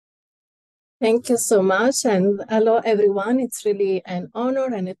Thank you so much. And hello, everyone. It's really an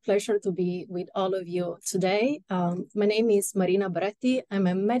honor and a pleasure to be with all of you today. My name is Marina Bretti. I'm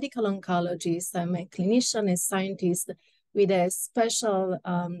a medical oncologist. I'm a clinician and scientist with a special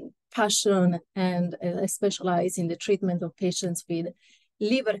passion and I specialize in the treatment of patients with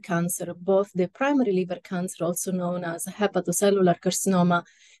liver cancer, both the primary liver cancer, also known as hepatocellular carcinoma,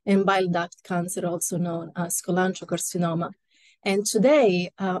 and bile duct cancer, also known as cholangiocarcinoma. And today,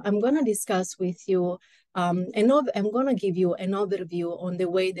 I'm going to discuss with you, I'm going to give you an overview on the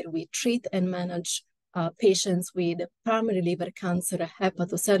way that we treat and manage patients with primary liver cancer,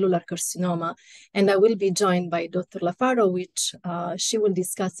 hepatocellular carcinoma. And I will be joined by Dr. Lafaro, which she will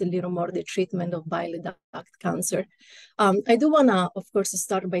discuss a little more the treatment of bile duct cancer. I do want to, of course,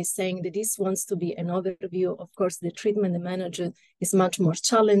 start by saying that this wants to be an overview. Of course, the treatment and management is much more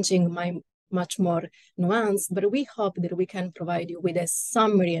challenging, much more nuanced, but we hope that we can provide you with a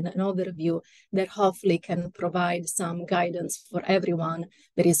summary and an overview that hopefully can provide some guidance for everyone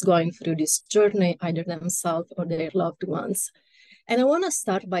that is going through this journey, either themselves or their loved ones. And I want to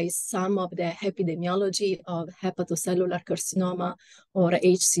start by some of the epidemiology of hepatocellular carcinoma or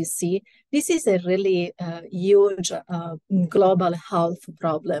HCC. This is a really huge global health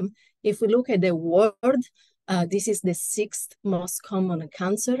problem. If we look at the world, this is the sixth most common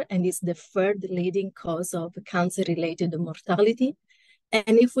cancer and is the third leading cause of cancer-related mortality.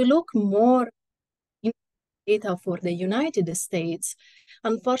 And if we look more in data for the United States,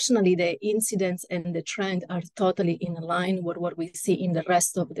 unfortunately, the incidence and the trend are totally in line with what we see in the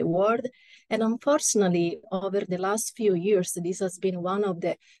rest of the world. And unfortunately, over the last few years, this has been one of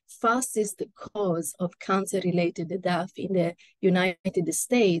the fastest cause of cancer-related death in the United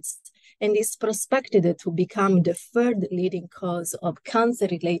States, and is prospected to become the third leading cause of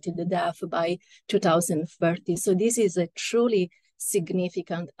cancer-related death by 2030. So this is a truly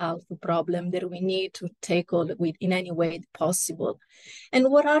significant health problem that we need to tackle in any way possible. And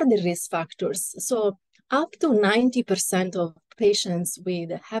what are the risk factors? So up to 90% of patients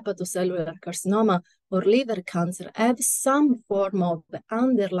with hepatocellular carcinoma or liver cancer have some form of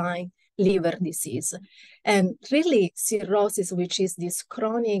underlying liver disease. And really cirrhosis, which is this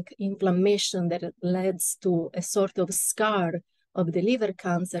chronic inflammation that leads to a sort of scar of the liver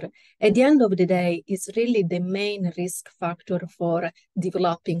cancer, at the end of the day, is really the main risk factor for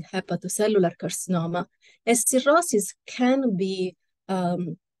developing hepatocellular carcinoma. As cirrhosis can be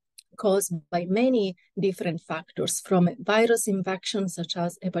caused by many different factors, from virus infections such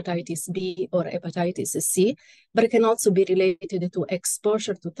as hepatitis B or hepatitis C, but it can also be related to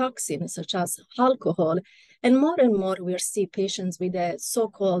exposure to toxins such as alcohol. And more we see patients with a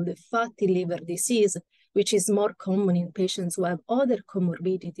so-called fatty liver disease, which is more common in patients who have other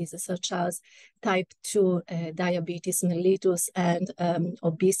comorbidities such as type 2 diabetes mellitus and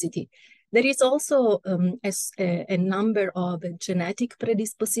obesity. There is also a number of genetic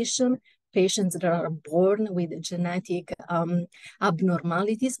predisposition, patients that are born with genetic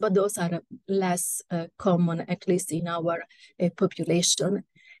abnormalities, but those are less common, at least in our population.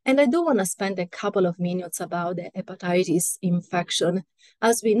 And I do want to spend a couple of minutes about the hepatitis infection.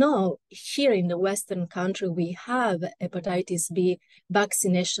 As we know, here in the Western country, we have hepatitis B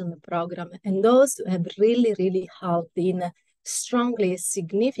vaccination program, and those have really helped in strongly,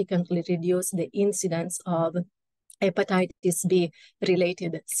 significantly reduce the incidence of hepatitis B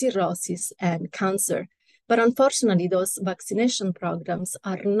related cirrhosis and cancer. But unfortunately, those vaccination programs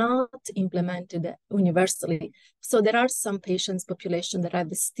are not implemented universally. So there are some patients population that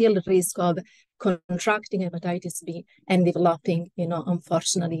have still risk of contracting hepatitis B and developing,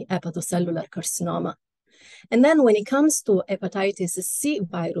 unfortunately, hepatocellular carcinoma. And then when it comes to hepatitis C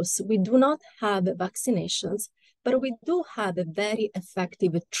virus, we do not have vaccinations, but we do have a very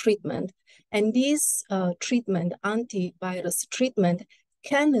effective treatment. And this treatment, antivirus treatment,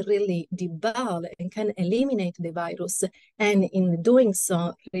 can really debulk and can eliminate the virus, and in doing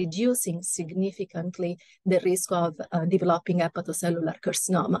so, reducing significantly the risk of developing hepatocellular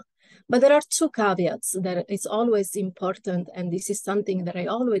carcinoma. But there are two caveats that is always important, and this is something that I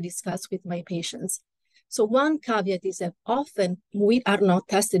always discuss with my patients. So one caveat is that often we are not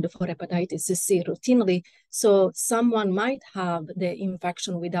tested for hepatitis C routinely, so someone might have the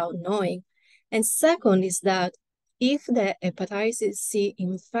infection without knowing. And second is that if the hepatitis C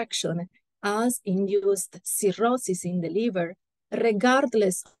infection has induced cirrhosis in the liver,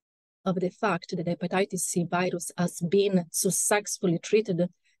 regardless of the fact that the hepatitis C virus has been successfully treated,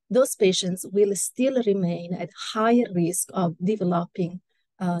 those patients will still remain at higher risk of developing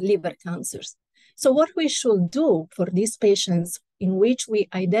liver cancers. So what we should do for these patients in which we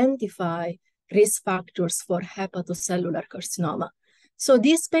identify risk factors for hepatocellular carcinoma. So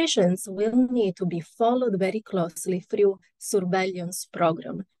these patients will need to be followed very closely through surveillance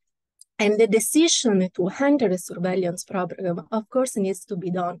program. And the decision to enter a surveillance program, of course, needs to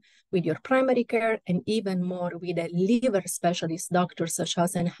be done with your primary care and even more with a liver specialist doctor, such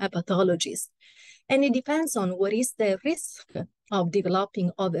as an hepatologist. And it depends on what is the risk of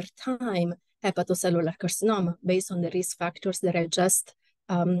developing over time hepatocellular carcinoma based on the risk factors that I just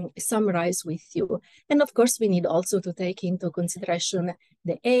summarize with you. And of course, we need also to take into consideration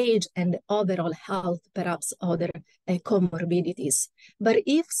the age and the overall health, perhaps other comorbidities. But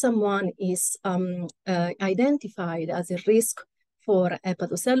if someone is identified as a risk for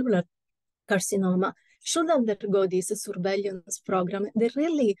hepatocellular carcinoma, should undergo this surveillance program. They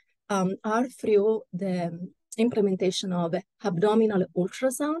really are through the implementation of abdominal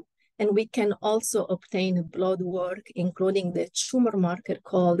ultrasound, and we can also obtain blood work, including the tumor marker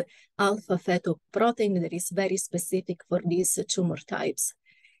called alpha-fetoprotein that is very specific for these tumor types.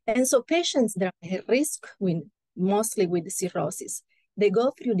 And so patients that are at risk, mostly with cirrhosis, they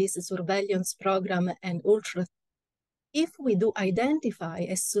go through this surveillance program and ultrasound. If we do identify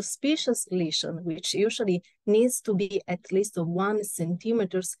a suspicious lesion, which usually needs to be at least 1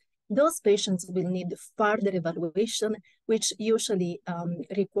 centimeter, those patients will need further evaluation, which usually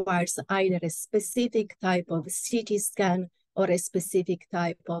requires either a specific type of CT scan or a specific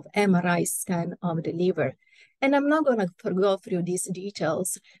type of MRI scan of the liver. And I'm not going to go through these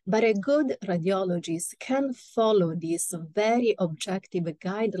details, but a good radiologist can follow these very objective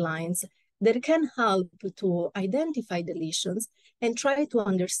guidelines that can help to identify the lesions and try to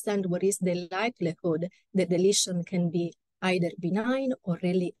understand what is the likelihood that the lesion can be either benign or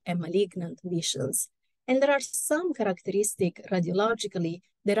really a malignant lesions. And there are some characteristics radiologically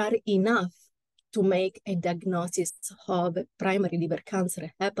that are enough to make a diagnosis of primary liver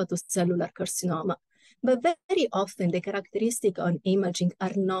cancer, hepatocellular carcinoma. But very often the characteristics on imaging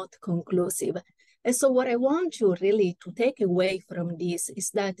are not conclusive. And so what I want you really to take away from this is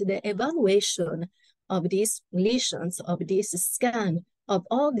that the evaluation of these lesions, of this scan, of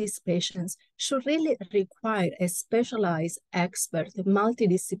all these patients should really require a specialized expert,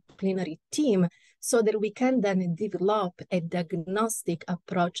 multidisciplinary team, so that we can then develop a diagnostic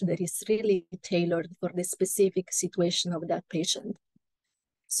approach that is really tailored for the specific situation of that patient.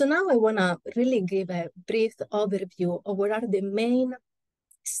 So now I want to really give a brief overview of what are the main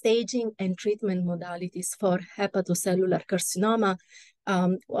staging and treatment modalities for hepatocellular carcinoma.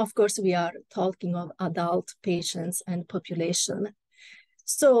 Of course, we are talking of adult patients and population.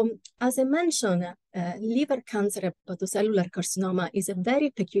 So as I mentioned, liver cancer, hepatocellular carcinoma is a very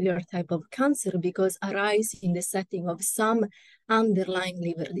peculiar type of cancer because it arises in the setting of some underlying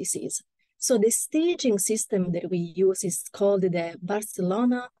liver disease. So the staging system that we use is called the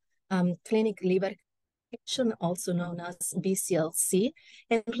Barcelona Clinic Liver, also known as BCLC.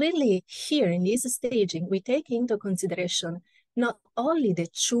 And really here in this staging, we take into consideration not only the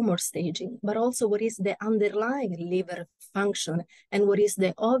tumor staging, but also what is the underlying liver function and what is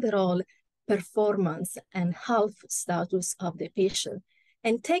the overall performance and health status of the patient.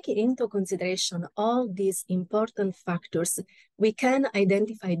 And taking into consideration all these important factors, we can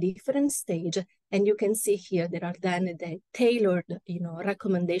identify different stages. And you can see here there are then the tailored,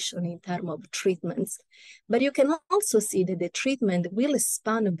 recommendation in terms of treatments. But you can also see that the treatment will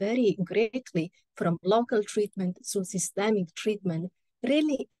span very greatly from local treatment to systemic treatment,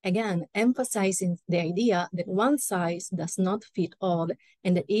 really, again, emphasizing the idea that one size does not fit all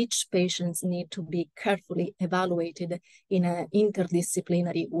and that each patient needs to be carefully evaluated in an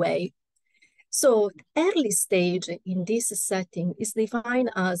interdisciplinary way. So early stage in this setting is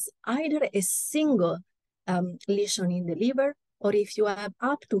defined as either a single lesion in the liver, or if you have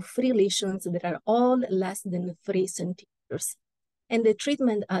up to 3 lesions that are all less than 3 centimeters. And the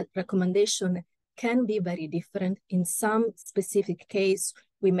treatment recommendation can be very different. In some specific case,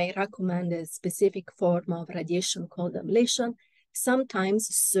 we may recommend a specific form of radiation called ablation.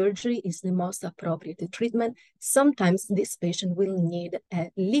 Sometimes surgery is the most appropriate treatment. Sometimes this patient will need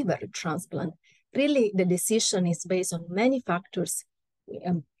a liver transplant. Really, the decision is based on many factors.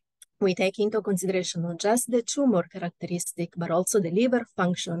 We take into consideration not just the tumor characteristic, but also the liver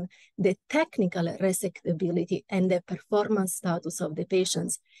function, the technical resectability, and the performance status of the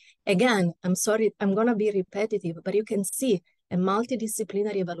patients. Again, I'm sorry, I'm going to be repetitive, but you can see a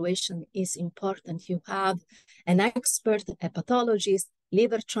multidisciplinary evaluation is important. You have an expert, a pathologist,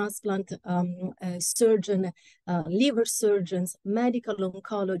 liver transplant surgeon, liver surgeons, medical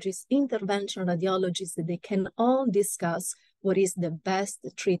oncologists, intervention radiologists. They can all discuss what is the best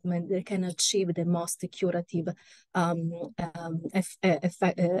treatment that can achieve the most curative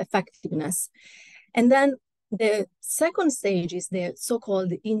effectiveness. And then The second stage is the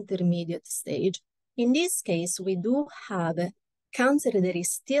so-called intermediate stage. In this case, we do have cancer that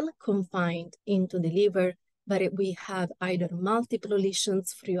is still confined into the liver, but we have either multiple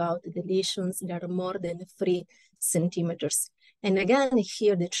lesions throughout the lesions that are more than 3 centimeters. And again,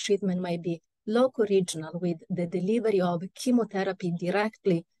 here the treatment might be loco-regional with the delivery of chemotherapy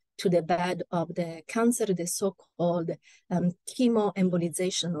directly to the bed of the cancer, the so-called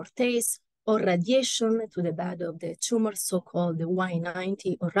chemoembolization or TACE, or radiation to the bed of the tumor, so-called the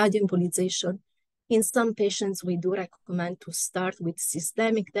Y90 or radioembolization. In some patients, we do recommend to start with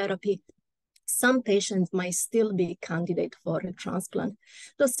systemic therapy. Some patients might still be candidate for a transplant.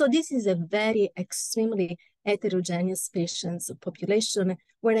 So this is a very extremely heterogeneous patients population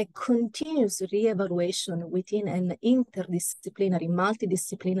where a continuous reevaluation within an interdisciplinary,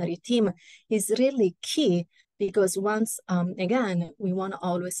 multidisciplinary team is really key, because once, again, we want to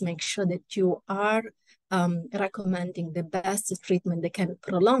always make sure that you are recommending the best treatment that can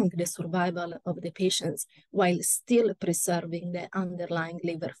prolong the survival of the patients while still preserving the underlying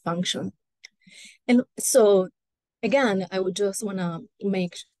liver function. And so, again, I would just want to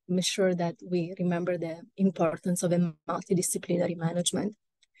make sure that we remember the importance of a multidisciplinary management.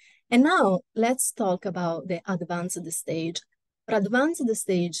 And now let's talk about the advanced stage. For advanced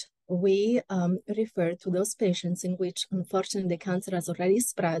stage, we refer to those patients in which, unfortunately, the cancer has already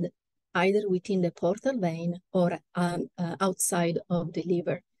spread either within the portal vein or outside of the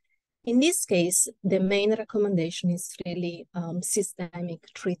liver. In this case, the main recommendation is really systemic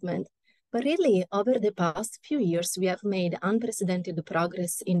treatment. But really, over the past few years, we have made unprecedented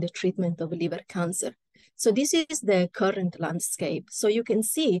progress in the treatment of liver cancer. So this is the current landscape. So you can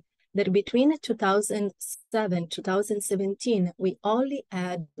see that between 2007, 2017, we only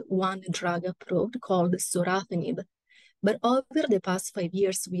had one drug approved called sorafenib. But over the past 5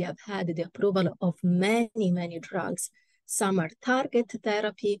 years, we have had the approval of many, many drugs. Some are target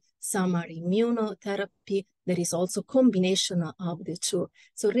therapy, some are immunotherapy. There is also combination of the two.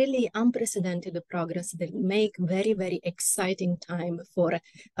 So really unprecedented progress that make very, very exciting time for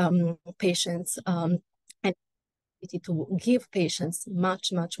patients and to give patients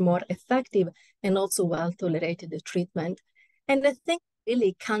much, much more effective and also well-tolerated treatment. And I think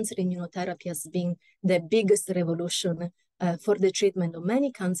really cancer immunotherapy has been the biggest revolution for the treatment of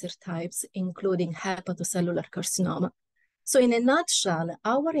many cancer types, including hepatocellular carcinoma. So in a nutshell,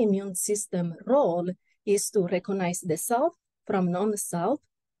 our immune system role is to recognize the self from non-self,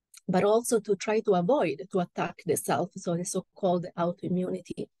 but also to try to avoid to attack the self, so the so-called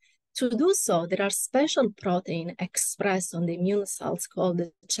autoimmunity. To do so, there are special protein expressed on the immune cells called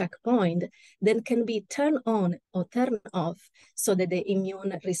the checkpoint that can be turned on or turned off so that the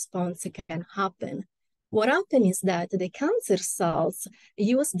immune response can happen. What happens is that the cancer cells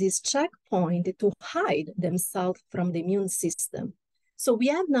use this checkpoint to hide themselves from the immune system. So we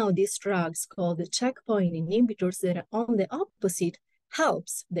have now these drugs called the checkpoint inhibitors that are on the opposite,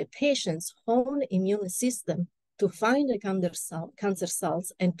 helps the patient's own immune system to find the cancer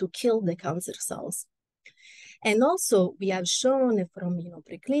cells and to kill the cancer cells. And also we have shown from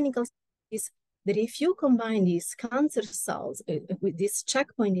preclinical studies that if you combine these cancer cells with these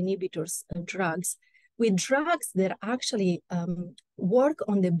checkpoint inhibitors drugs, with drugs that actually work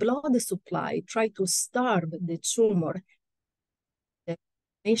on the blood supply, try to starve the tumor,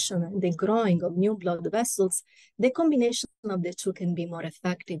 the growing of new blood vessels, the combination of the two can be more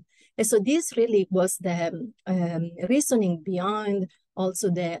effective. And so this really was the reasoning behind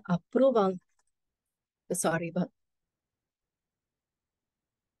also the approval, the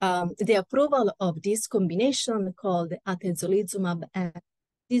approval of this combination called atezolizumab and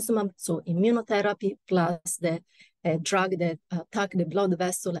atezolizumab, so immunotherapy plus the drug that attack the blood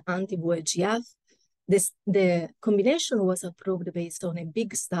vessel anti-VEGF. The combination was approved based on a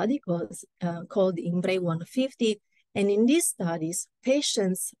big study called IMbrave 150. And in these studies,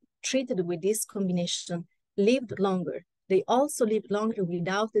 patients treated with this combination lived longer. They also lived longer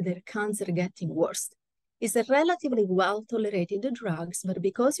without their cancer getting worse. It's a relatively well-tolerated drugs, but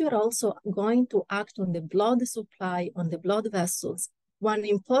because you're also going to act on the blood supply, on the blood vessels, one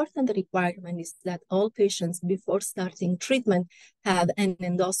important requirement is that all patients before starting treatment have an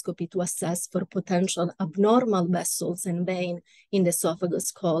endoscopy to assess for potential abnormal vessels and vein in the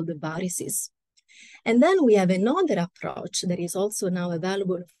esophagus called varices. And then we have another approach that is also now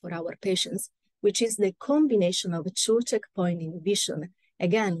available for our patients, which is the combination of two checkpoint inhibition,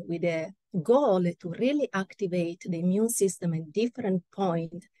 again, with a goal to really activate the immune system at different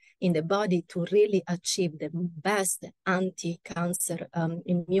points in the body to really achieve the best anti-cancer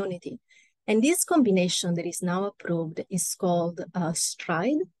immunity. And this combination that is now approved is called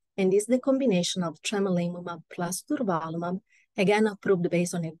STRIDE, and is the combination of tremelimumab plus durvalumab, again approved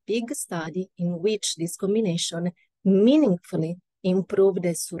based on a big study in which this combination meaningfully improved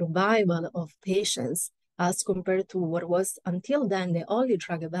the survival of patients as compared to what was until then the only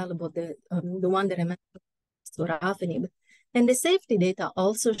drug available, the one that I mentioned, sorafenib. And the safety data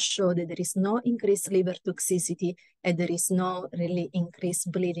also show that there is no increased liver toxicity and there is no really increased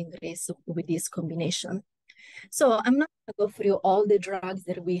bleeding risk with this combination. So I'm not going to go through all the drugs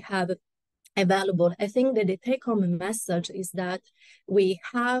that we have available. I think that the take-home message is that we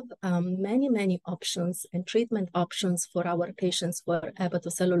have many, many options and treatment options for our patients for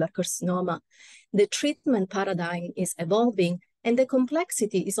hepatocellular carcinoma. The treatment paradigm is evolving, and the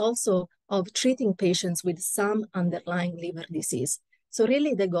complexity is also of treating patients with some underlying liver disease. So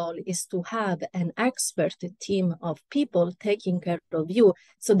really the goal is to have an expert team of people taking care of you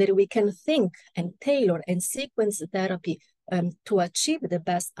so that we can think and tailor and sequence therapy to achieve the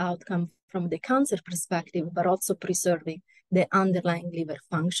best outcome from the cancer perspective, but also preserving the underlying liver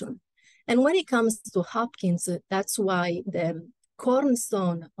function. And when it comes to Hopkins, that's why the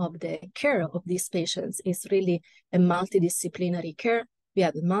cornerstone of the care of these patients is really a multidisciplinary care. We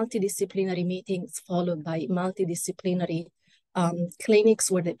have multidisciplinary meetings followed by multidisciplinary clinics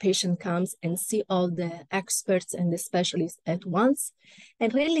where the patient comes and see all the experts and the specialists at once.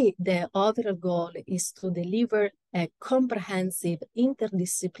 And really the overall goal is to deliver a comprehensive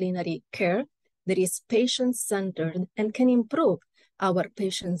interdisciplinary care that is patient-centered and can improve our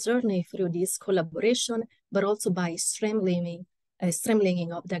patient journey through this collaboration, but also by streamlining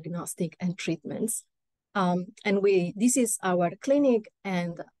of diagnostic and treatments. And this is our clinic,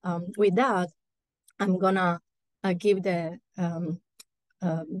 and with that, I'm gonna give the, I'm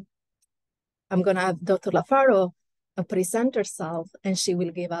gonna have Dr. Lafaro present herself, and she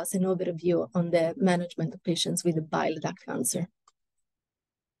will give us an overview on the management of patients with bile duct cancer.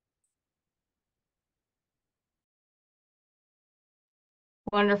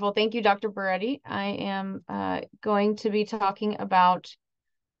 Wonderful. Thank you, Dr. Beretti. I am going to be talking about,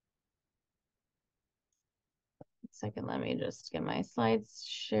 second, let me just get my slides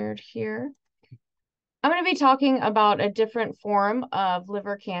shared here. I'm going to be talking about a different form of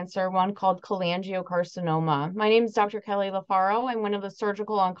liver cancer, one called cholangiocarcinoma. My name is Dr. Kelly Lafaro. I'm one of the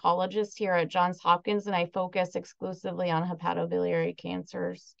surgical oncologists here at Johns Hopkins, and I focus exclusively on hepatobiliary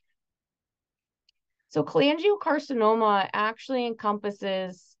cancers. So cholangiocarcinoma actually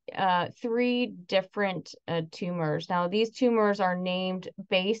encompasses 3 different tumors. Now, these tumors are named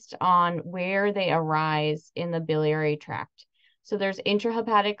based on where they arise in the biliary tract. So there's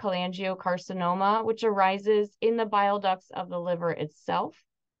intrahepatic cholangiocarcinoma, which arises in the bile ducts of the liver itself.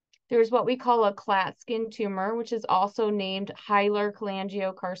 There's what we call a Klatskin tumor, which is also named hilar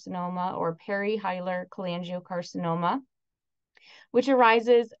cholangiocarcinoma or perihilar cholangiocarcinoma, which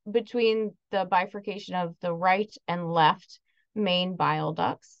arises between the bifurcation of the right and left main bile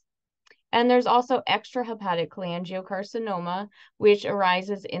ducts. And there's also extrahepatic cholangiocarcinoma, which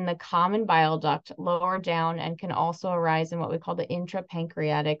arises in the common bile duct lower down and can also arise in what we call the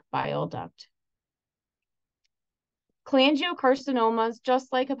intrapancreatic bile duct. Cholangiocarcinomas,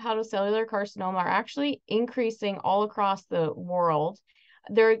 just like hepatocellular carcinoma, are actually increasing all across the world.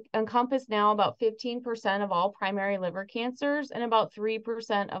 They're encompass now about 15% of all primary liver cancers and about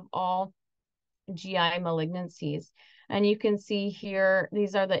 3% of all GI malignancies. And you can see here,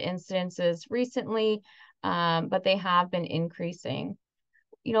 these are the incidences recently, but they have been increasing.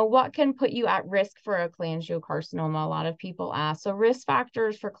 You know, what can put you at risk for a cholangiocarcinoma? A lot of people ask. So risk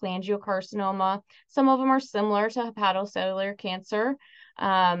factors for cholangiocarcinoma, some of them are similar to hepatocellular cancer.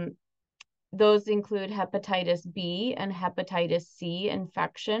 Those include hepatitis B and hepatitis C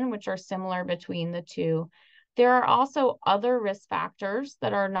infection, which are similar between the two. There are also other risk factors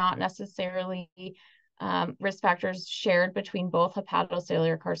that are not necessarily risk factors shared between both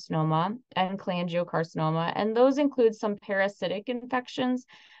hepatocellular carcinoma and cholangiocarcinoma, and those include some parasitic infections,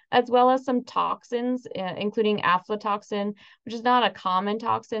 as well as some toxins, including aflatoxin, which is not a common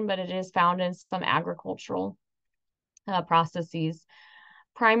toxin, but it is found in some agricultural processes.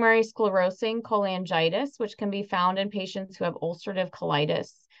 Primary sclerosing cholangitis, which can be found in patients who have ulcerative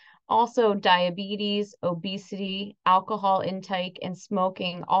colitis. Also, diabetes, obesity, alcohol intake, and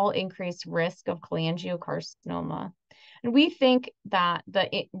smoking all increase risk of cholangiocarcinoma. And we think that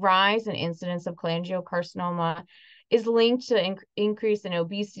the rise in incidence of cholangiocarcinoma is linked to increase in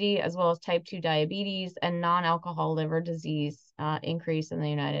obesity, as well as type 2 diabetes and non-alcohol liver disease increase in the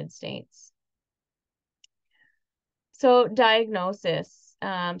United States. So diagnosis.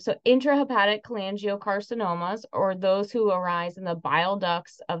 So intrahepatic cholangiocarcinomas, or those who arise in the bile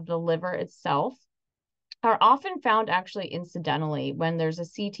ducts of the liver itself, are often found actually incidentally when there's a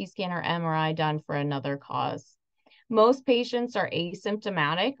CT scan or MRI done for another cause. Most patients are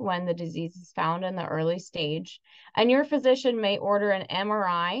asymptomatic when the disease is found in the early stage, and your physician may order an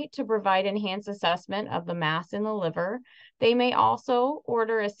MRI to provide enhanced assessment of the mass in the liver. They may also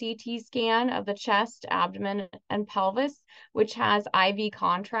order a CT scan of the chest, abdomen, and pelvis, which has IV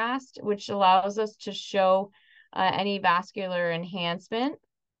contrast, which allows us to show any vascular enhancement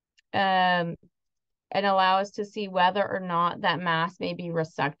and allow us to see whether or not that mass may be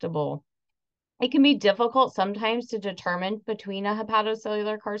resectable. It can be difficult sometimes to determine between a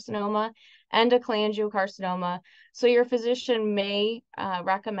hepatocellular carcinoma and a cholangiocarcinoma, so your physician may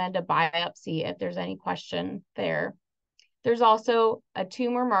recommend a biopsy if there's any question there. There's also a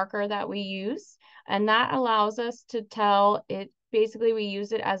tumor marker that we use, and that allows us to tell it. Basically, we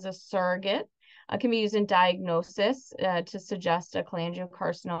use it as a surrogate. It can be used in diagnosis to suggest a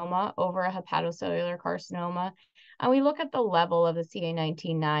cholangiocarcinoma over a hepatocellular carcinoma. And we look at the level of the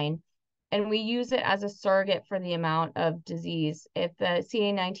CA19-9, and we use it as a surrogate for the amount of disease. If the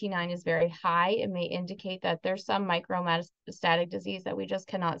CA19-9 is very high, it may indicate that there's some micrometastatic disease that we just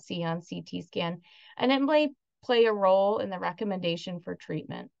cannot see on CT scan, and it may play a role in the recommendation for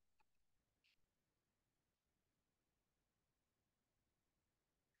treatment.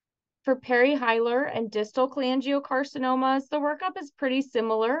 For perihilar and distal cholangiocarcinomas, the workup is pretty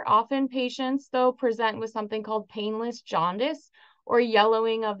similar. Often patients, though, present with something called painless jaundice or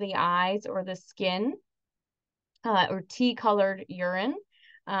yellowing of the eyes or the skin or tea-colored urine.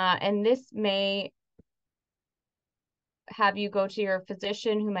 And this may have you go to your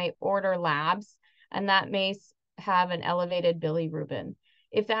physician who might order labs, and that may have an elevated bilirubin.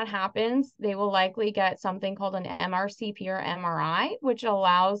 If that happens, they will likely get something called an MRCP or MRI, which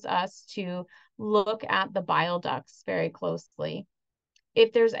allows us to look at the bile ducts very closely.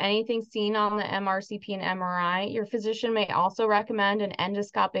 If there's anything seen on the MRCP and MRI, your physician may also recommend an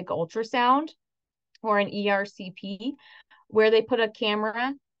endoscopic ultrasound or an ERCP, where they put a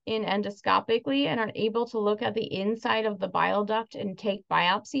camera in endoscopically and are able to look at the inside of the bile duct and take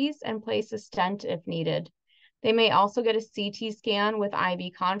biopsies and place a stent if needed. They may also get a CT scan with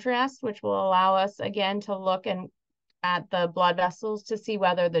IV contrast, which will allow us again to look at the blood vessels to see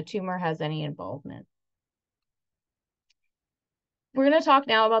whether the tumor has any involvement. We're going to talk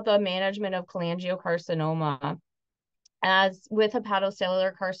now about the management of cholangiocarcinoma. As with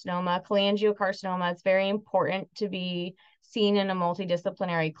hepatocellular carcinoma, cholangiocarcinoma, it's very important to be seen in a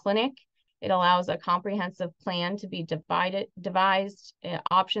multidisciplinary clinic. It allows a comprehensive plan to be devised,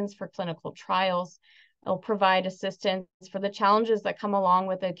 options for clinical trials. It'll provide assistance for the challenges that come along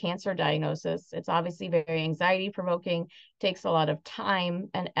with a cancer diagnosis. It's obviously very anxiety-provoking, takes a lot of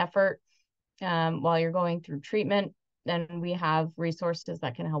time and effort while you're going through treatment, and we have resources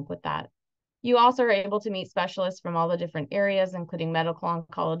that can help with that. You also are able to meet specialists from all the different areas, including medical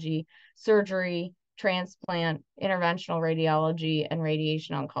oncology, surgery, transplant, interventional radiology, and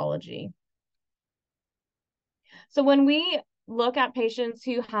radiation oncology. So when we look at patients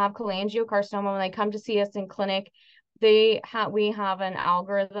who have cholangiocarcinoma, when they come to see us in clinic, we have an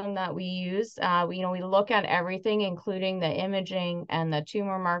algorithm that we use. We look at everything, including the imaging and the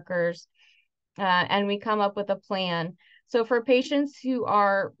tumor markers, and we come up with a plan. So for patients who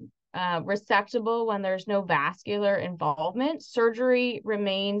are resectable when there's no vascular involvement, surgery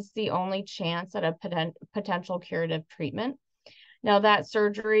remains the only chance at a potential curative treatment. Now, that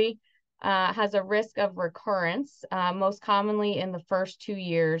surgery has a risk of recurrence, most commonly in the first 2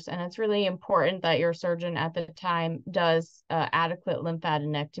 years, and it's really important that your surgeon at the time does adequate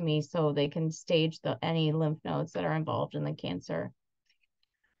lymphadenectomy so they can stage any lymph nodes that are involved in the cancer.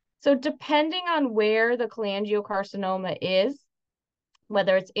 So depending on where the cholangiocarcinoma is,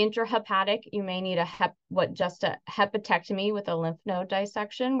 whether it's intrahepatic, you may need a hepatectomy with a lymph node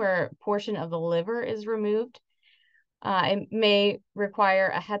dissection where a portion of the liver is removed. It may require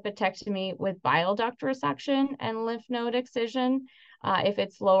a hepatectomy with bile duct resection and lymph node excision if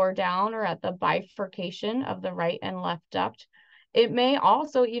it's lower down or at the bifurcation of the right and left duct. It may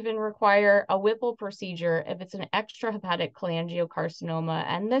also even require a Whipple procedure if it's an extrahepatic cholangiocarcinoma,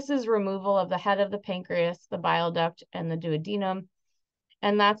 and this is removal of the head of the pancreas, the bile duct, and the duodenum,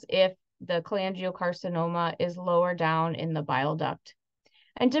 and that's if the cholangiocarcinoma is lower down in the bile duct.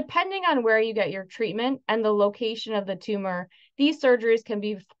 And depending on where you get your treatment and the location of the tumor, these surgeries can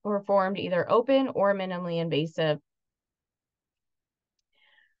be performed either open or minimally invasive.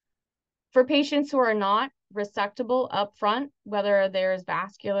 For patients who are not resectable up front, whether there's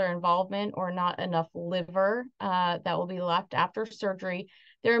vascular involvement or not enough liver that will be left after surgery,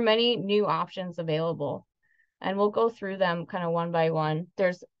 there are many new options available. And we'll go through them kind of one by one.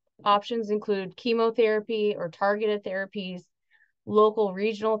 There's Options include chemotherapy or targeted therapies, local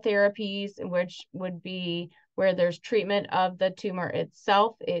regional therapies, which would be where there's treatment of the tumor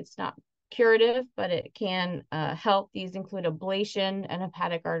itself. It's not curative, but it can help. These include ablation and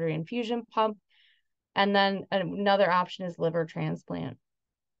hepatic artery infusion pump. And then another option is liver transplant.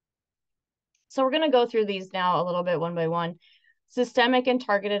 So we're going to go through these now a little bit one by one. Systemic and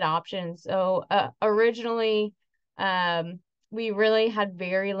targeted options. So originally, we really had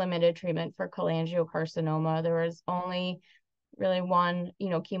very limited treatment for cholangiocarcinoma. There was only really one,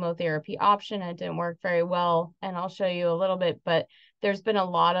 chemotherapy option. It didn't work very well. And I'll show you a little bit, but there's been a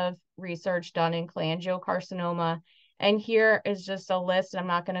lot of research done in cholangiocarcinoma. And here is just a list. I'm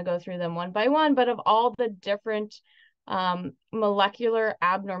not going to go through them one by one, but of all the different molecular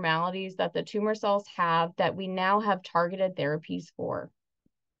abnormalities that the tumor cells have that we now have targeted therapies for,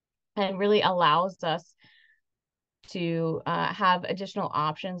 and really allows us to have additional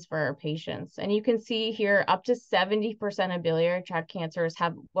options for our patients. And you can see here up to 70% of biliary tract cancers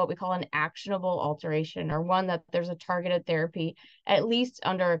have what we call an actionable alteration, or one that there's a targeted therapy, at least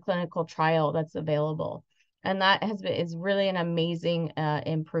under a clinical trial that's available. And that is really an amazing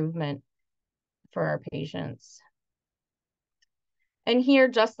improvement for our patients. And here,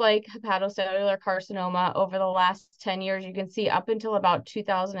 just like hepatocellular carcinoma, over the last 10 years, you can see up until about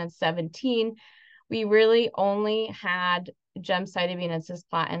 2017, we really only had gemcitabine and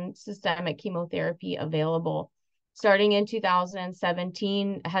cisplatin systemic chemotherapy available. Starting in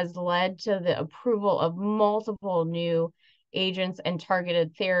 2017 has led to the approval of multiple new agents and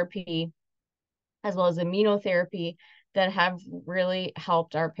targeted therapy, as well as immunotherapy, that have really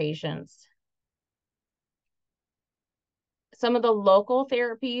helped our patients. Some of the local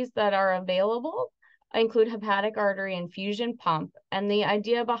therapies that are available include hepatic artery infusion pump. And the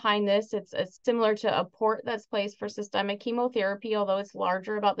idea behind this, it's similar to a port that's placed for systemic chemotherapy, although it's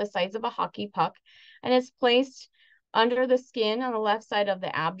larger, about the size of a hockey puck. And it's placed under the skin on the left side of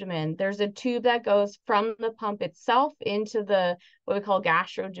the abdomen. There's a tube that goes from the pump itself into the what we call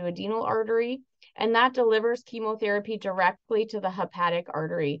gastroduodenal artery, and that delivers chemotherapy directly to the hepatic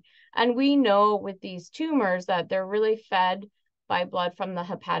artery. And we know with these tumors that they're really fed by blood from the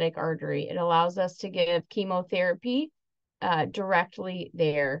hepatic artery. It allows us to give chemotherapy directly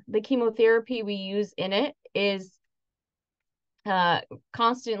there. The chemotherapy we use in it is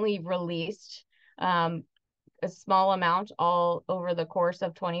constantly released, a small amount all over the course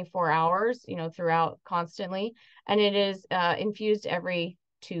of 24 hours, throughout constantly. And it is infused every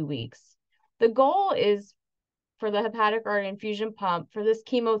 2 weeks. The goal is for the hepatic artery infusion pump, for this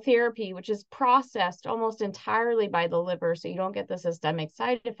chemotherapy, which is processed almost entirely by the liver, so you don't get the systemic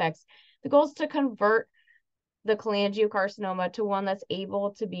side effects. The goal is to convert the cholangiocarcinoma to one that's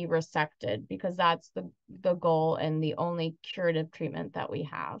able to be resected, because that's the goal and the only curative treatment that we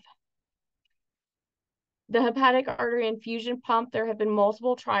have. The hepatic artery infusion pump, there have been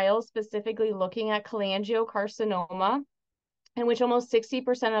multiple trials specifically looking at cholangiocarcinoma, in which almost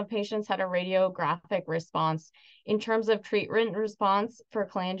 60% of patients had a radiographic response. In terms of treatment response for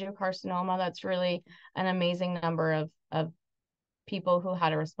cholangiocarcinoma, that's really an amazing number of people who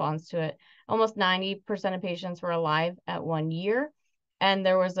had a response to it. Almost 90% of patients were alive at 1 year. And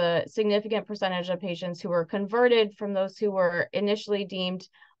there was a significant percentage of patients who were converted from those who were initially deemed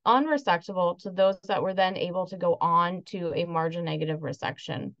unresectable to those that were then able to go on to a margin negative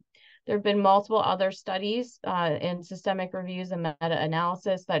resection. There have been multiple other studies in systemic reviews and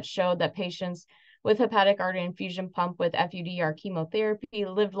meta-analysis that showed that patients with hepatic artery infusion pump with FUDR chemotherapy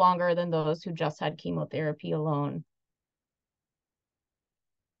lived longer than those who just had chemotherapy alone.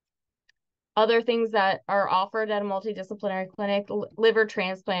 Other things that are offered at a multidisciplinary clinic, liver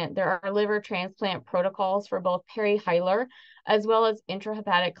transplant. There are liver transplant protocols for both perihilar as well as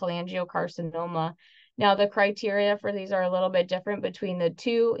intrahepatic cholangiocarcinoma. Now, the criteria for these are a little bit different between the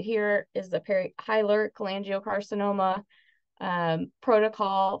two. Here is the perihilar cholangiocarcinoma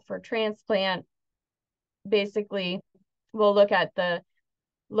protocol for transplant. Basically, we'll look at the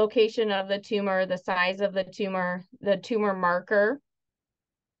location of the tumor, the size of the tumor marker,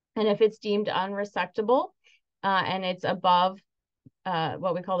 and if it's deemed unresectable and it's above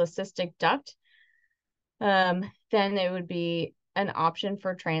what we call the cystic duct, then it would be an option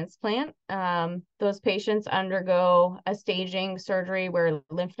for transplant. Those patients undergo a staging surgery where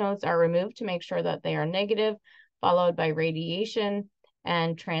lymph nodes are removed to make sure that they are negative, followed by radiation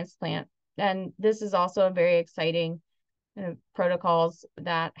and transplant. And this is also a very exciting protocols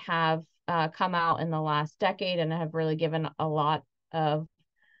that have come out in the last decade and have really given a lot of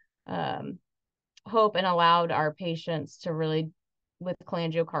hope and allowed our patients to really, with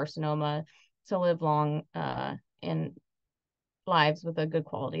cholangiocarcinoma, to live long and lives with a good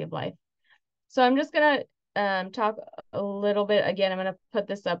quality of life. So I'm just going to talk a little bit. Again, I'm going to put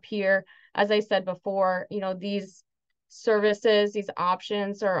this up here. As I said before, these services, these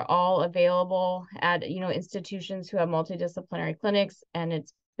options are all available at, institutions who have multidisciplinary clinics. And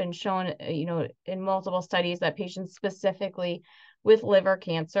it's been shown, in multiple studies that patients specifically with liver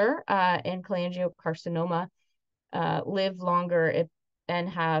cancer and cholangiocarcinoma live longer and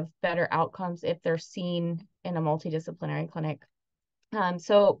have better outcomes if they're seen in a multidisciplinary clinic.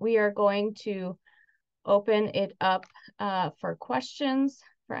 So we are going to open it up for questions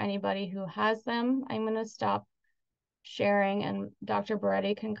for anybody who has them. I'm going to stop sharing and Dr.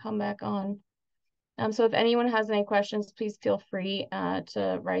 Beretti can come back on. So if anyone has any questions, please feel free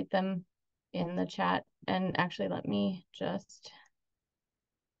to write them in the chat. And actually, let me just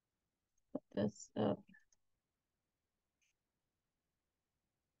put this up.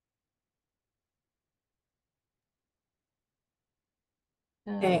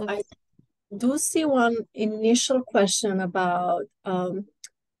 Okay, I do see one initial question about,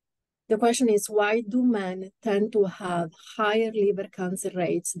 the question is, why do men tend to have higher liver cancer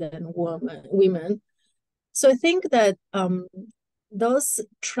rates than women? So I think that those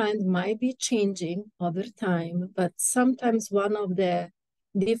trends might be changing over time, but sometimes one of the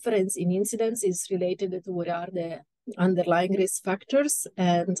difference in incidence is related to what are the underlying risk factors,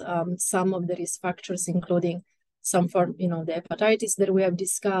 and some of the risk factors, including some form, the hepatitis that we have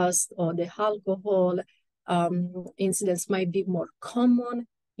discussed, or the alcohol incidence might be more common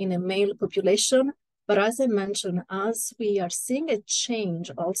in a male population. But as I mentioned, as we are seeing a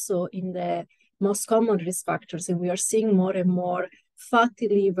change also in the most common risk factors, and we are seeing more and more fatty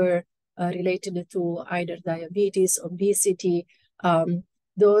liver related to either diabetes, obesity, the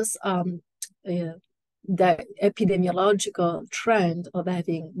epidemiological trend of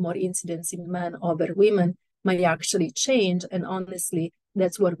having more incidence in men over women might actually change. And honestly,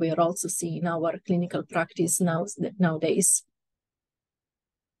 that's what we are also seeing in our clinical practice nowadays.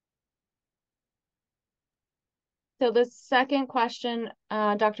 So the second question,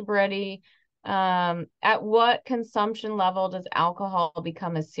 Dr. Beretti, at what consumption level does alcohol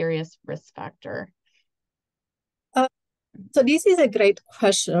become a serious risk factor? So this is a great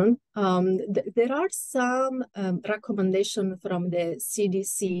question. There are some recommendations from the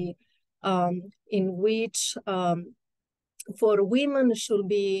CDC in which for women should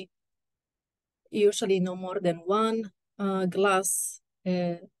be usually no more than one glass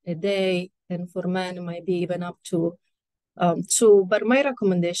a day, and for men might be even up to two. But my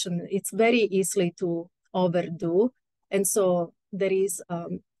recommendation, it's very easily to overdo. And so there is,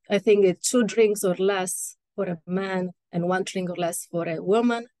 I think, 2 drinks or less for a man and 1 drink or less for a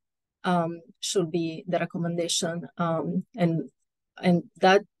woman should be the recommendation. And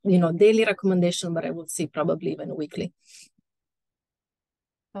that, daily recommendation, but I would say probably even weekly.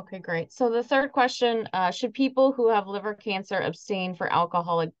 Okay, great. So the third question, should people who have liver cancer abstain from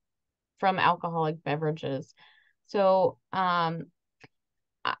alcoholic beverages? So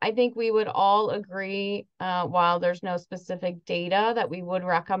I think we would all agree, while there's no specific data, that we would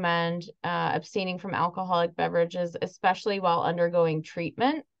recommend abstaining from alcoholic beverages, especially while undergoing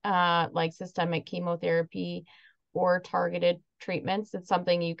treatment, like systemic chemotherapy or targeted treatments. It's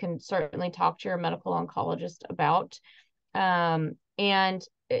something you can certainly talk to your medical oncologist about. And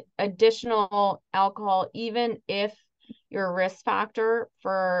additional alcohol, even if your risk factor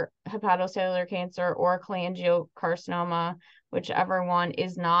for hepatocellular cancer or cholangiocarcinoma, whichever one,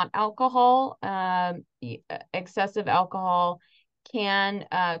 is not alcohol, excessive alcohol can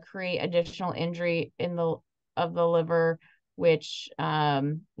create additional injury of the liver, which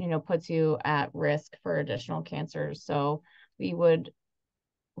puts you at risk for additional cancers. So we would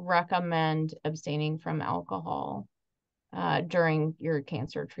recommend abstaining from alcohol during your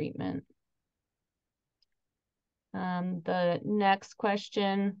cancer treatment. The next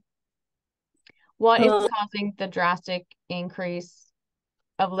question, what is causing the drastic increase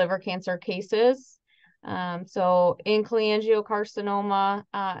of liver cancer cases? So in cholangiocarcinoma,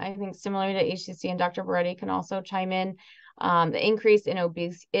 I think similar to HCC, and Dr. Beretti can also chime in, the increase in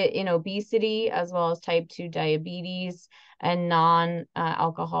obesity, as well as type 2 diabetes and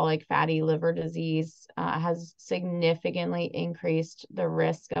non-alcoholic fatty liver disease has significantly increased the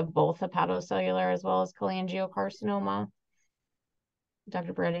risk of both hepatocellular as well as cholangiocarcinoma.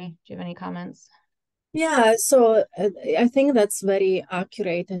 Dr. Beretti, do you have any comments? Yeah, so I think that's very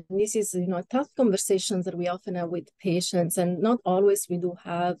accurate. And this is, tough conversations that we often have with patients, and not always we do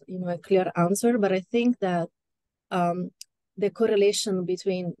have, a clear answer. But I think that the correlation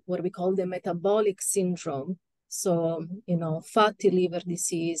between what we call the metabolic syndrome, so, fatty liver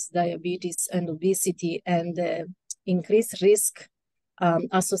disease, diabetes, and obesity, and the increased risk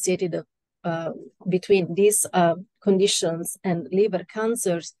associated between these conditions and liver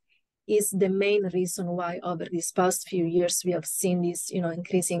cancers is the main reason why over these past few years we have seen this,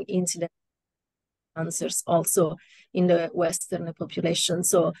 increasing incidence of cancers also in the Western population.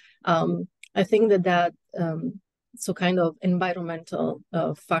 So I think that so kind of environmental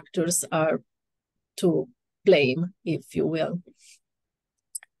factors are to blame, if you will.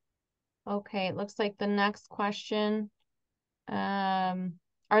 Okay, it looks like the next question.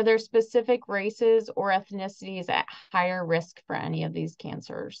 Are there specific races or ethnicities at higher risk for any of these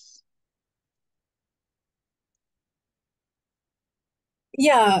cancers?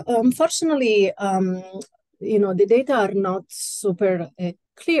 Yeah, unfortunately, the data are not super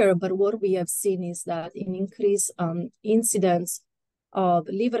clear, but what we have seen is that an increased incidence of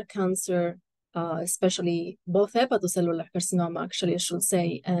liver cancer, especially both hepatocellular carcinoma, actually, I should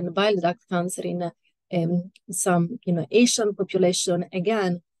say, and bile duct cancer in some, Asian population,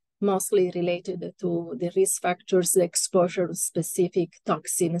 again, mostly related to the risk factors, the exposure to specific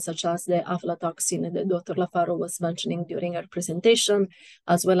toxins, such as the aflatoxin that Dr. Lafaro was mentioning during our presentation,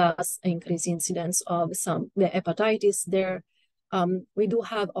 as well as increased incidence of the hepatitis there. We do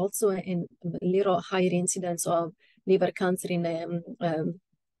have also a little higher incidence of liver cancer in the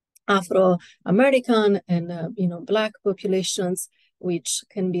Afro-American and Black populations, which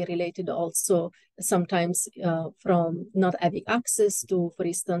can be related also sometimes from not having access to, for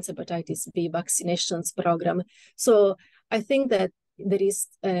instance, hepatitis B vaccinations program. So I think that there is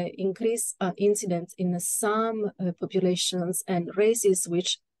increased incidence in some populations and races,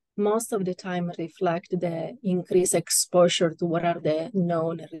 which most of the time reflect the increased exposure to what are the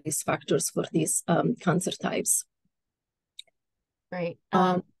known risk factors for these cancer types. Great.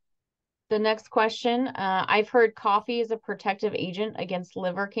 The next question, I've heard coffee is a protective agent against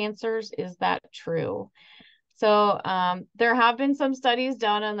liver cancers. Is that true? So there have been some studies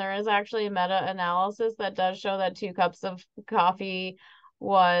done, and there is actually a meta-analysis that does show that 2 cups of coffee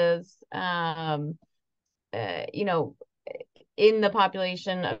was, in the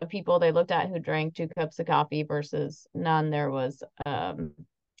population of people they looked at who drank 2 cups of coffee versus none, there was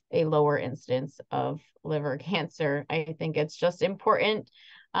a lower incidence of liver cancer. I think it's just important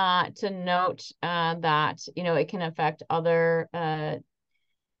to note that, it can affect other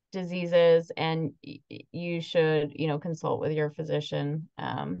diseases, and you should, consult with your physician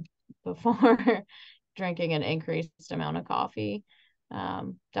before drinking an increased amount of coffee.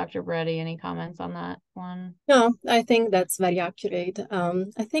 Dr. Breddy, any comments on that one? No, I think that's very accurate.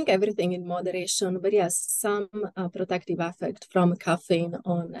 I think everything in moderation, but yes, some protective effect from caffeine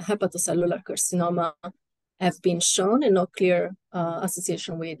on hepatocellular carcinoma have been shown, and no clear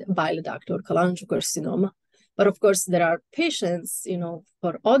association with bile duct or cholangiocarcinoma. But of course, there are patients,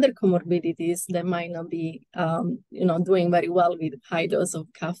 for other comorbidities that might not be, doing very well with high dose of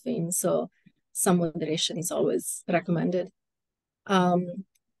caffeine. So some moderation is always recommended.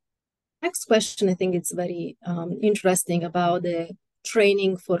 Next question, I think it's very interesting about the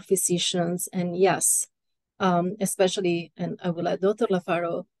training for physicians. And yes, especially, and I will let Dr.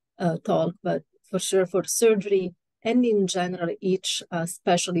 Lafaro talk, but for sure for surgery and in general, each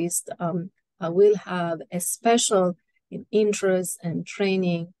specialist will have a special interest and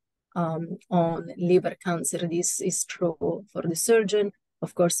training on liver cancer. This is true for the surgeon,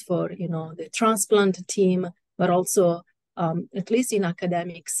 of course, for the transplant team, but also at least in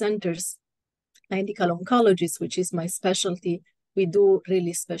academic centers, medical oncologists, which is my specialty, we do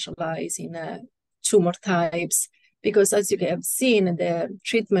really specialize in tumor types, because as you have seen, the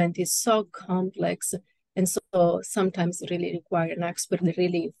treatment is so complex, and so sometimes really require an expert that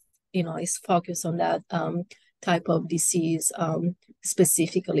really, is focused on that type of disease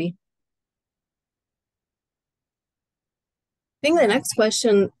specifically. I think the next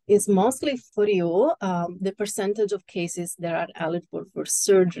question is mostly for you. The percentage of cases that are eligible for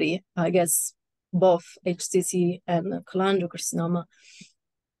surgery, I guess both HCC and cholangiocarcinoma.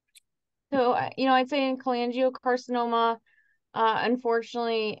 So, I'd say in cholangiocarcinoma,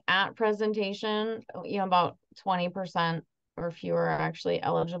 unfortunately, at presentation, about 20% or fewer are actually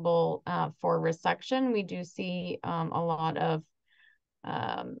eligible for resection. We do see a lot of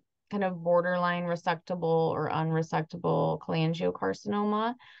kind of borderline resectable or unresectable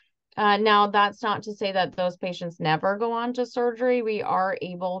cholangiocarcinoma. Now, that's not to say that those patients never go on to surgery. We are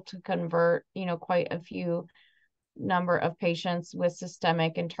able to convert, quite a few number of patients with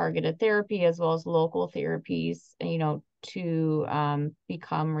systemic and targeted therapy, as well as local therapies, to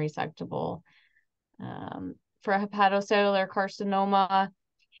become resectable. For hepatocellular carcinoma,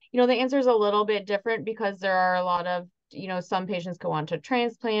 the answer is a little bit different because there are a lot of some patients go on to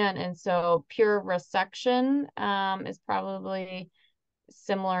transplant, and so pure resection is probably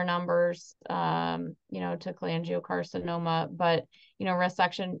similar numbers, to cholangiocarcinoma, but,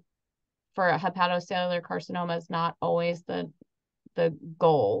 resection for a hepatocellular carcinoma is not always the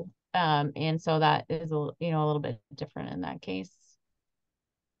goal. And so that is, a little bit different in that case.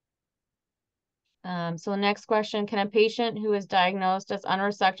 So the next question, can a patient who is diagnosed as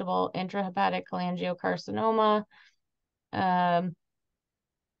unresectable intrahepatic cholangiocarcinoma, and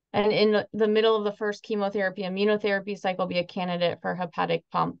in the middle of the first chemotherapy immunotherapy cycle be a candidate for hepatic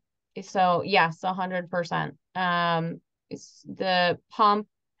pump? So yes, 100%. The pump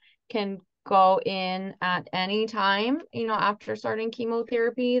can go in at any time, after starting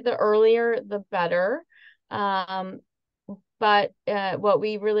chemotherapy. The earlier, the better. But what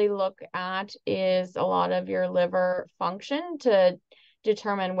we really look at is a lot of your liver function to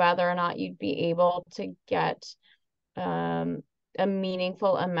determine whether or not you'd be able to get a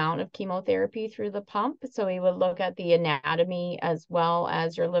meaningful amount of chemotherapy through the pump. So we would look at the anatomy as well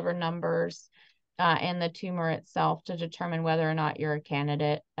as your liver numbers and the tumor itself to determine whether or not you're a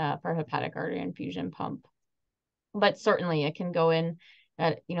candidate for hepatic artery infusion pump. But certainly it can go in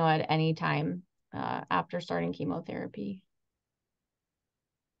at any time after starting chemotherapy.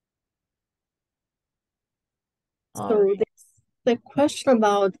 So the question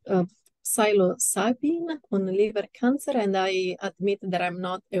about psilocybin on liver cancer, and I admit that I'm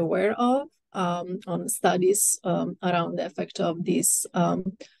not aware of on studies around the effect of this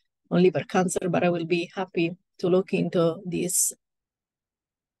on liver cancer, but I will be happy to look into this.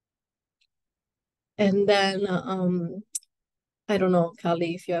 And then I don't know,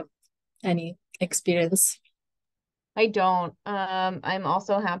 Kali, if you have any experience. I don't. I'm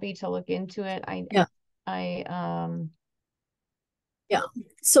also happy to look into it. Yeah.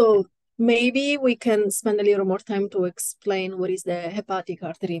 So maybe we can spend a little more time to explain what is the hepatic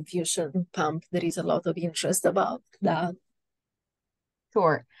artery infusion pump. There is a lot of interest about that.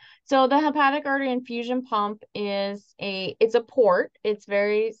 Sure. So the hepatic artery infusion pump it's a port. It's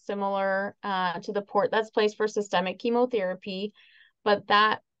very similar to the port that's placed for systemic chemotherapy, but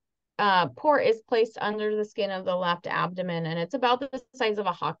that port is placed under the skin of the left abdomen, and it's about the size of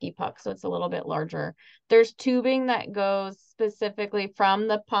a hockey puck, so it's a little bit larger. There's tubing that goes specifically from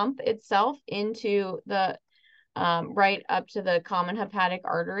the pump itself into the right up to the common hepatic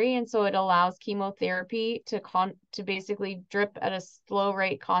artery, and so it allows chemotherapy to basically drip at a slow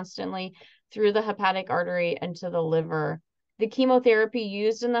rate constantly through the hepatic artery into the liver. The chemotherapy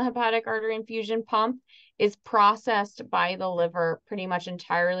used in the hepatic artery infusion pump is processed by the liver pretty much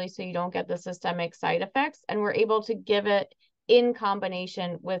entirely, so you don't get the systemic side effects, and we're able to give it in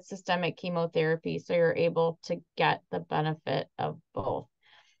combination with systemic chemotherapy, so you're able to get the benefit of both.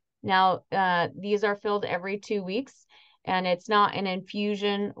 Now, these are filled every 2 weeks, and it's not an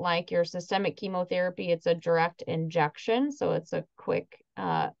infusion like your systemic chemotherapy. It's a direct injection, so it's a quick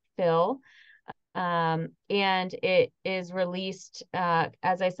fill. And it is released,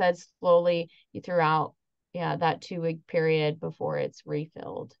 as I said, slowly throughout that 2-week period before it's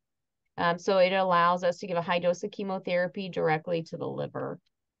refilled. So it allows us to give a high dose of chemotherapy directly to the liver.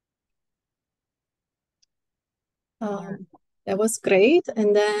 That was great.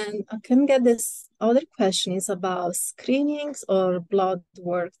 And then I can get this other question is about screenings or blood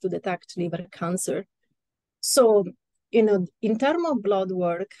work to detect liver cancer. So, in terms of blood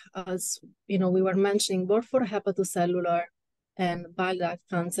work, as we were mentioning, both for hepatocellular and bile duct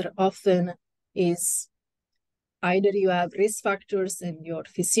cancer, often is either you have risk factors and your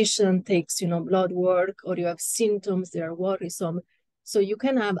physician takes, blood work, or you have symptoms that are worrisome. So you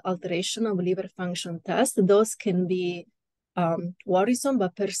can have alteration of liver function tests. Those can be worrisome,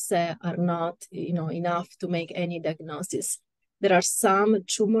 but per se are not, enough to make any diagnosis. There are some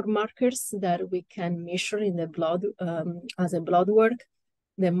tumor markers that we can measure in the blood as a blood work.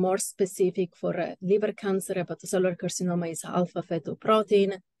 The more specific for liver cancer, hepatocellular carcinoma is alpha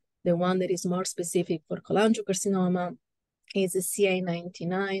fetoprotein. The one that is more specific for cholangiocarcinoma is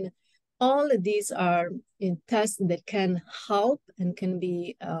CA19-9. All of these are tests that can help and can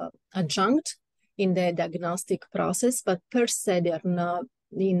be adjunct in the diagnostic process, but per se they are not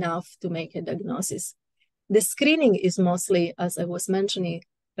enough to make a diagnosis. The screening is mostly, as I was mentioning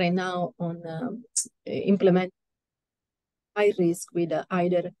right now, on implement high risk with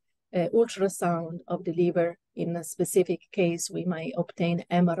either ultrasound of the liver. In a specific case, we might obtain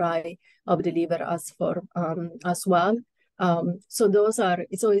MRI of the liver as well. So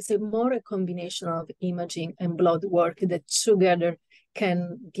it's more a combination of imaging and blood work that together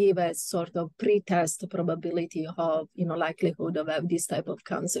can give a sort of pre-test probability of likelihood of have this type of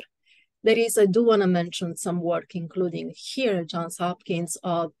cancer. I do want to mention some work, including here at Johns Hopkins,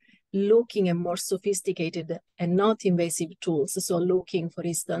 of looking at more sophisticated and not invasive tools. So looking, for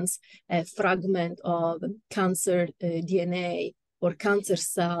instance, a fragment of cancer DNA or cancer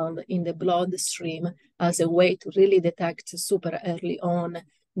cell in the bloodstream as a way to really detect super early on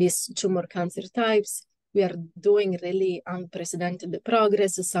these tumor cancer types. We are doing really unprecedented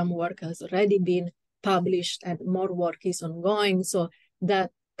progress. Some work has already been published and more work is ongoing. So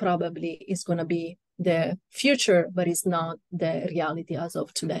that probably is going to be the future, but it's not the reality as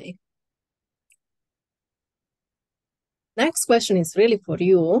of today. Next question is really for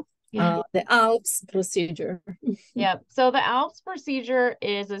you. The ALPS procedure. Yep. So the ALPS procedure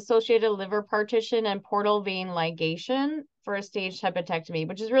is associated liver partition and portal vein ligation for a staged hepatectomy,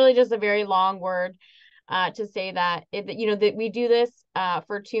 which is really just a very long word to say that that we do this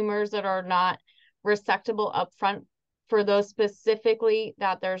for tumors that are not resectable up front, for those specifically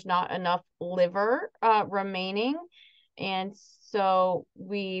that there's not enough liver remaining. And so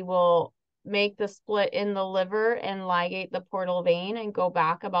we will make the split in the liver and ligate the portal vein and go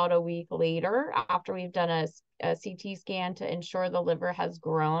back about a week later after we've done a CT scan to ensure the liver has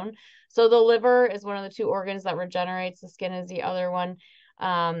grown. So the liver is one of the two organs that regenerates. The skin is the other one.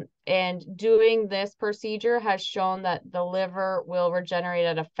 And doing this procedure has shown that the liver will regenerate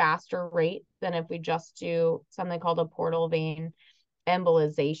at a faster rate than if we just do something called a portal vein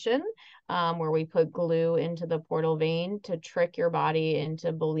embolization, where we put glue into the portal vein to trick your body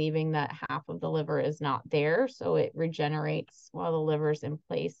into believing that half of the liver is not there, so it regenerates while the liver's in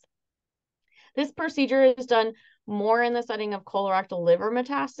place. This procedure is done more in the setting of colorectal liver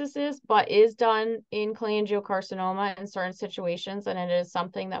metastasis, but is done in cholangiocarcinoma in certain situations, and it is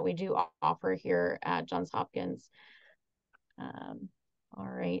something that we do offer here at Johns Hopkins. All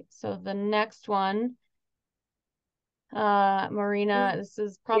right, so the next one, Marina, this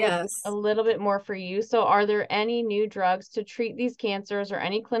is probably a little bit more for you. So are there any new drugs to treat these cancers or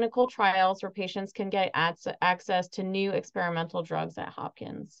any clinical trials where patients can get access to new experimental drugs at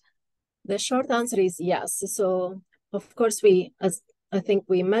Hopkins? The short answer is yes. So of course, as I think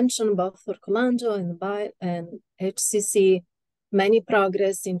we mentioned, both for cholangio and HCC, many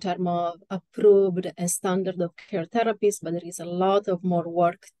progress in terms of approved and standard of care therapies, but there is a lot of more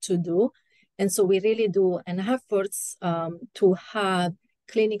work to do. And so we really do an efforts to have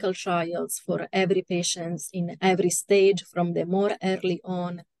clinical trials for every patient in every stage, from the more early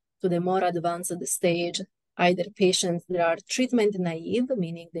on to the more advanced stage, either patients that are treatment naive,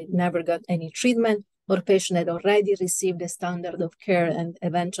 meaning they never got any treatment, or patients that already received the standard of care and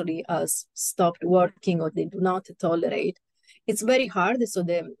eventually stopped working or they do not tolerate. It's very hard, so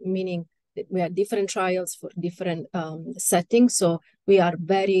meaning we have different trials for different settings. So we are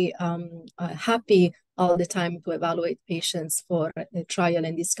very happy all the time to evaluate patients for a trial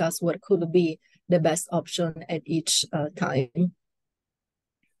and discuss what could be the best option at each time.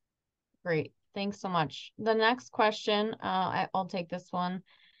 Great. Thanks so much. The next question, I'll take this one.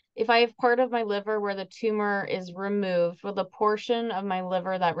 If I have part of my liver where the tumor is removed, will the portion of my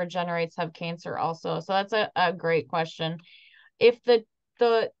liver that regenerates have cancer also? So that's a great question. If the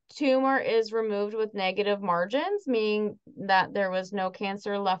tumor is removed with negative margins, meaning that there was no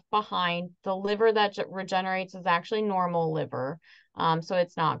cancer left behind, the liver that regenerates is actually normal liver. So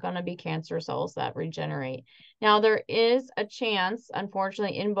it's not going to be cancer cells that regenerate. Now, there is a chance,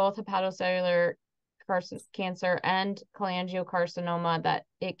 unfortunately, in both hepatocellular cancer and cholangiocarcinoma that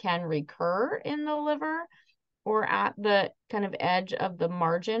it can recur in the liver or at the kind of edge of the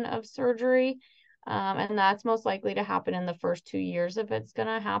margin of surgery. And that's most likely to happen in the first 2 years if it's going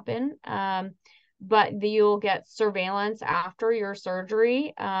to happen. But you'll get surveillance after your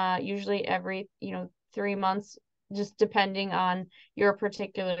surgery, usually every 3 months, just depending on your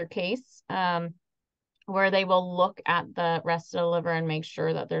particular case, where they will look at the rest of the liver and make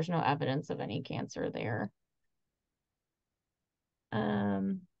sure that there's no evidence of any cancer there.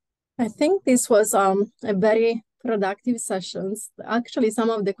 I think this was a very productive sessions. Actually, some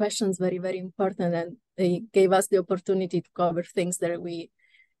of the questions very, very important, and they gave us the opportunity to cover things that we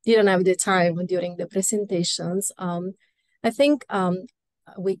didn't have the time during the presentations. I think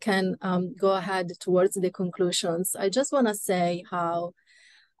we can go ahead towards the conclusions. I just want to say how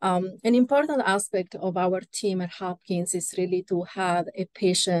an important aspect of our team at Hopkins is really to have a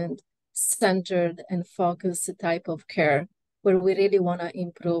patient-centered and focused type of care, where we really want to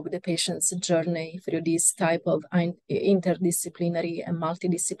improve the patient's journey through this type of interdisciplinary and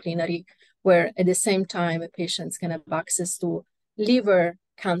multidisciplinary, where at the same time, patients can have access to liver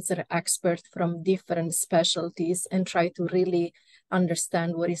cancer experts from different specialties and try to really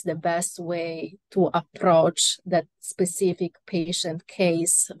understand what is the best way to approach that specific patient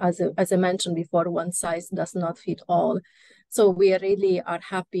case. As I mentioned before, one size does not fit all. So we really are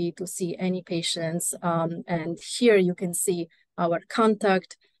happy to see any patients. And here you can see our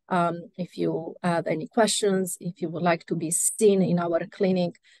contact. If you have any questions, if you would like to be seen in our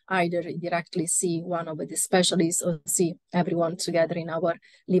clinic, either directly see one of the specialists or see everyone together in our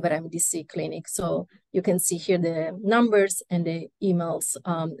liver MDC clinic. So you can see here the numbers and the emails,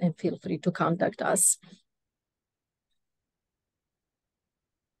 and feel free to contact us.